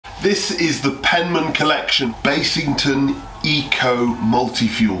This is the Penman Collection Bassington Eco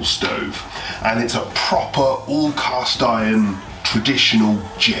multi-fuel stove, and it's a proper all cast iron traditional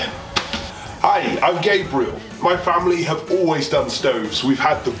gem. Hi, I'm Gabriel. My family have always done stoves. We've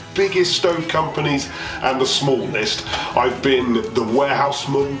had the biggest stove companies and the smallest. I've been the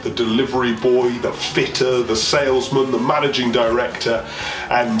warehouseman, the delivery boy, the fitter, the salesman, the managing director,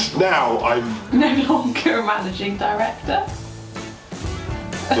 and now I'm no longer a managing director.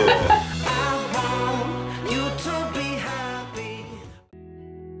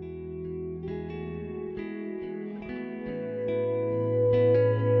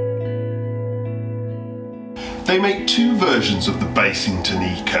 They make two versions of the Bassington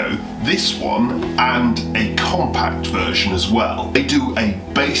Eco, this one and a compact version as well. They do a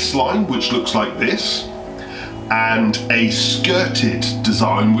baseline which looks like this and a skirted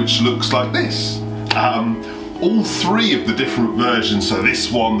design which looks like this. All three of the different versions, so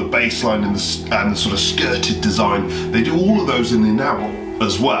this one, the baseline and the sort of skirted design, they do all of those in enamel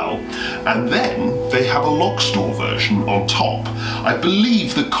as well, and then they have a log store version on top. I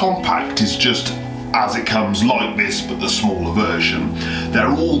believe the compact is just as it comes like this, but the smaller version. They're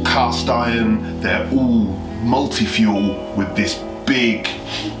all cast iron, they're all multi-fuel with this big,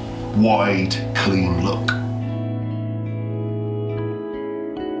 wide, clean look.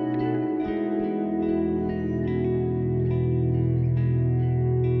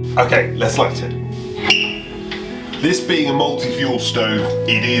 Okay, let's light it. This being a multi-fuel stove,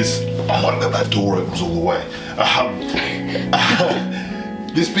 it is, I like that door opens all the way.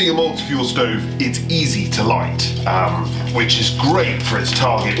 This being a multi-fuel stove, it's easy to light, which is great for its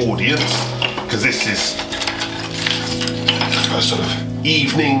target audience, because this is for sort of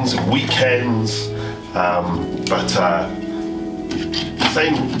evenings and weekends,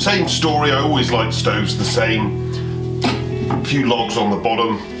 same story. I always like stoves the same. A few logs on the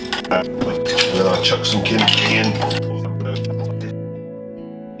bottom, and then I chuck some kindling in.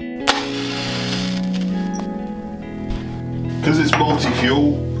 Because it's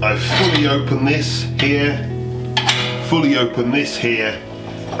multi-fuel, I fully open this here, fully open this here,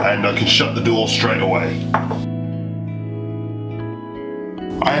 and I can shut the door straight away.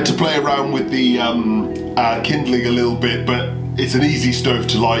 I had to play around with the kindling a little bit, but it's an easy stove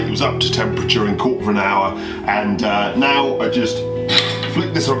to light. It was up to temperature in a quarter of an hour, and now I just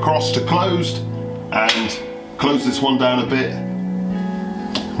flick this across to closed and close this one down a bit.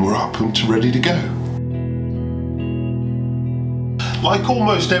 We're up and ready to go. Like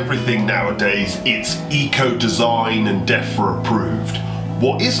almost everything nowadays, it's eco design and DEFRA approved.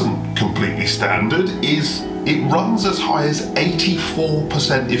 What isn't completely standard is it runs as high as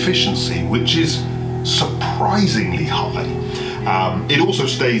 84% efficiency, which is surprisingly high. It also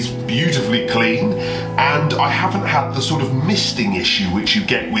stays beautifully clean, and I haven't had the sort of misting issue which you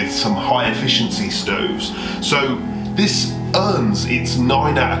get with some high efficiency stoves. So this earns its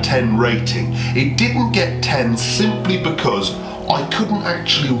 9 out of 10 rating. It didn't get 10 simply because I couldn't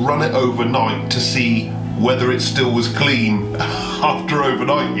actually run it overnight to see whether it still was clean after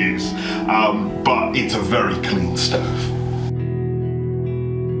overnight use, but it's a very clean stove.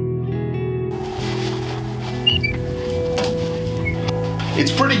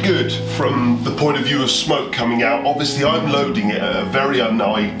 It's pretty good from the point of view of smoke coming out. Obviously I'm loading it at a very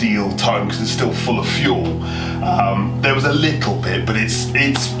unideal time because it's still full of fuel. There was a little bit, but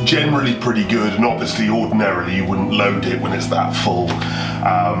it's generally pretty good, and obviously ordinarily you wouldn't load it when it's that full.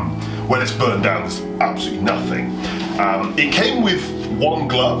 When it's burned down, there's absolutely nothing. It came with one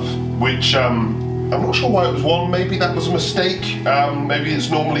glove, which I'm not sure why it was one. Maybe that was a mistake. Maybe it's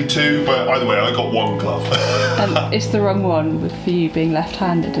normally two, but either way, I got one glove. It's the wrong one for you being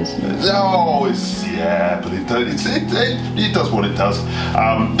left-handed, isn't it? Oh, yeah, but it does what it does.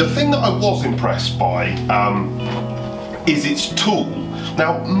 The thing that I was impressed by is its tool.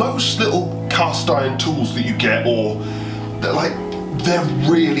 Now, most little cast iron tools that you get, they're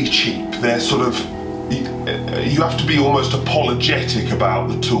really cheap. They're sort of, you have to be almost apologetic about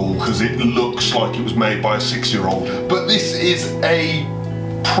the tool because it looks like it was made by a 6-year-old. But this is a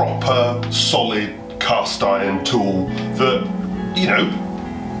proper, solid cast iron tool that, you know,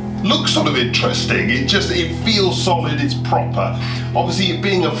 looks sort of interesting. It feels solid, it's proper. Obviously, it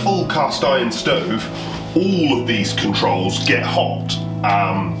being a full cast iron stove, all of these controls get hot.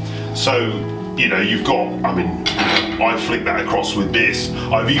 So, you know, you've got, I mean, I flick that across with this.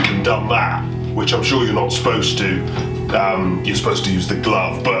 I've even done that, which I'm sure you're not supposed to. You're supposed to use the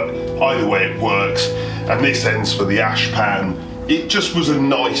glove, but either way it works. And this ends for the ash pan. It just was a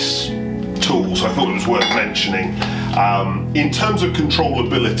nice tool, so I thought it was worth mentioning. In terms of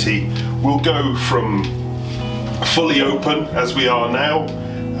controllability, we'll go from fully open as we are now,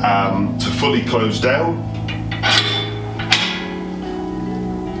 to fully close down.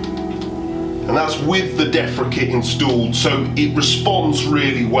 And that's with the DEFRA kit installed, so it responds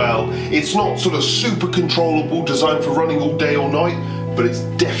really well. It's not sort of super controllable, designed for running all day or night, but it's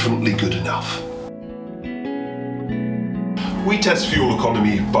definitely good enough. We test fuel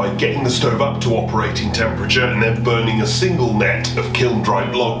economy by getting the stove up to operating temperature and then burning a single net of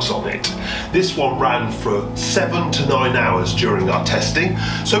kiln-dried logs on it. This one ran for 7 to 9 hours during our testing,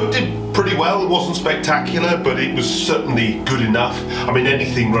 so it did pretty well. It wasn't spectacular, but it was certainly good enough. I mean,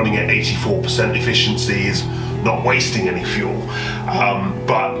 anything running at 84% efficiency is not wasting any fuel,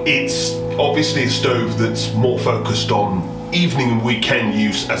 but it's obviously a stove that's more focused on evening and weekend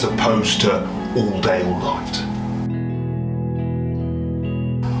use as opposed to all day, all night.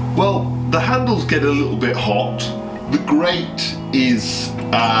 Well, the handles get a little bit hot. The grate is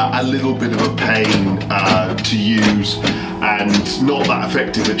a little bit of a pain to use and not that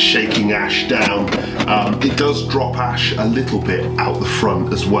effective at shaking ash down. It does drop ash a little bit out the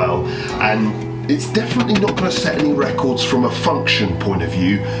front as well, and it's definitely not going to set any records from a function point of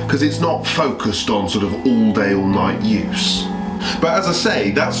view because it's not focused on sort of all day, all night use. But as I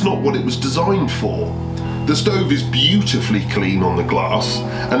say, that's not what it was designed for. The stove is beautifully clean on the glass,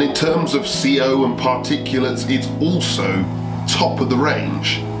 and in terms of CO and particulates, it's also top of the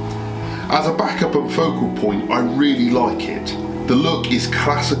range. As a backup and focal point, I really like it. The look is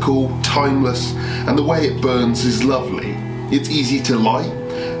classical, timeless, and the way it burns is lovely. It's easy to light,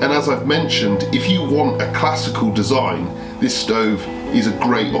 and as I've mentioned, if you want a classical design, this stove is a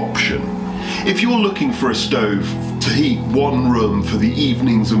great option. If you're looking for a stove to heat one room for the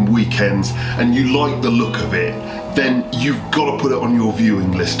evenings and weekends and you like the look of it, then you've got to put it on your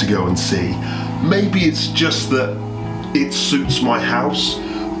viewing list to go and see. Maybe it's just that it suits my house,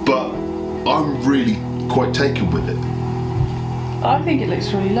 but I'm really quite taken with it. I think it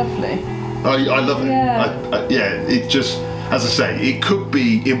looks really lovely. I love it. Yeah. Yeah, it just, as I say, it could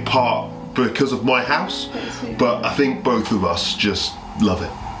be in part because of my house, but I think both of us just love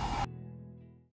it.